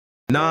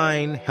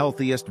9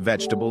 healthiest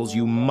vegetables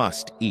you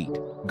must eat.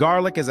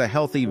 Garlic is a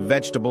healthy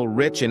vegetable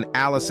rich in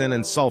allicin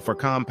and sulfur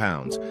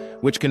compounds,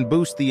 which can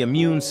boost the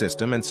immune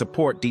system and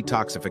support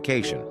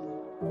detoxification.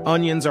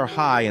 Onions are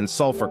high in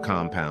sulfur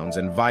compounds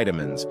and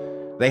vitamins.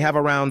 They have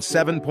around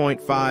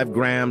 7.5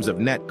 grams of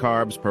net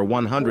carbs per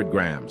 100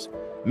 grams,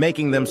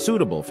 making them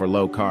suitable for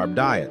low-carb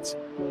diets.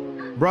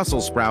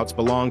 Brussels sprouts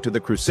belong to the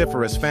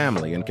cruciferous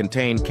family and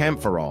contain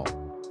kaempferol,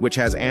 which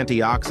has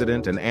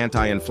antioxidant and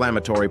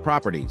anti-inflammatory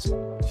properties.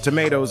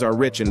 Tomatoes are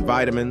rich in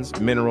vitamins,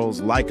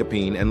 minerals,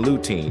 lycopene, and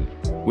lutein,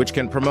 which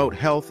can promote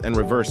health and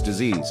reverse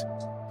disease.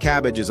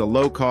 Cabbage is a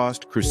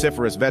low-cost,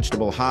 cruciferous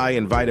vegetable high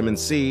in vitamin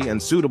C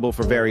and suitable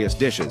for various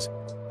dishes.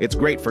 It's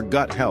great for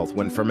gut health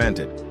when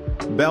fermented.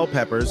 Bell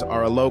peppers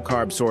are a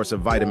low-carb source of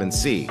vitamin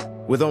C,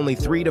 with only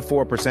 3 to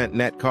 4%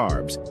 net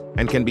carbs,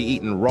 and can be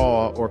eaten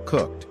raw or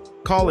cooked.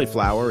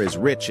 Cauliflower is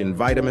rich in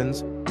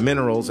vitamins,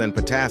 minerals, and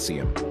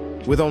potassium,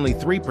 with only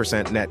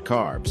 3% net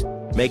carbs,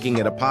 making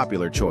it a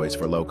popular choice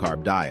for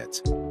low-carb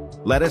diets.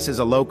 Lettuce is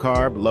a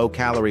low-carb,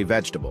 low-calorie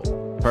vegetable,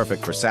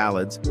 perfect for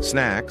salads,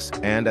 snacks,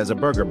 and as a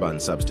burger bun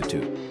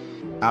substitute.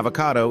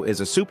 Avocado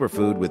is a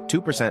superfood with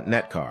 2%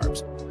 net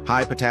carbs,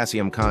 high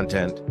potassium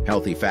content,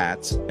 healthy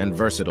fats, and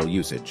versatile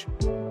usage.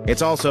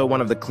 It's also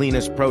one of the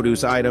cleanest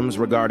produce items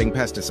regarding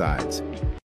pesticides.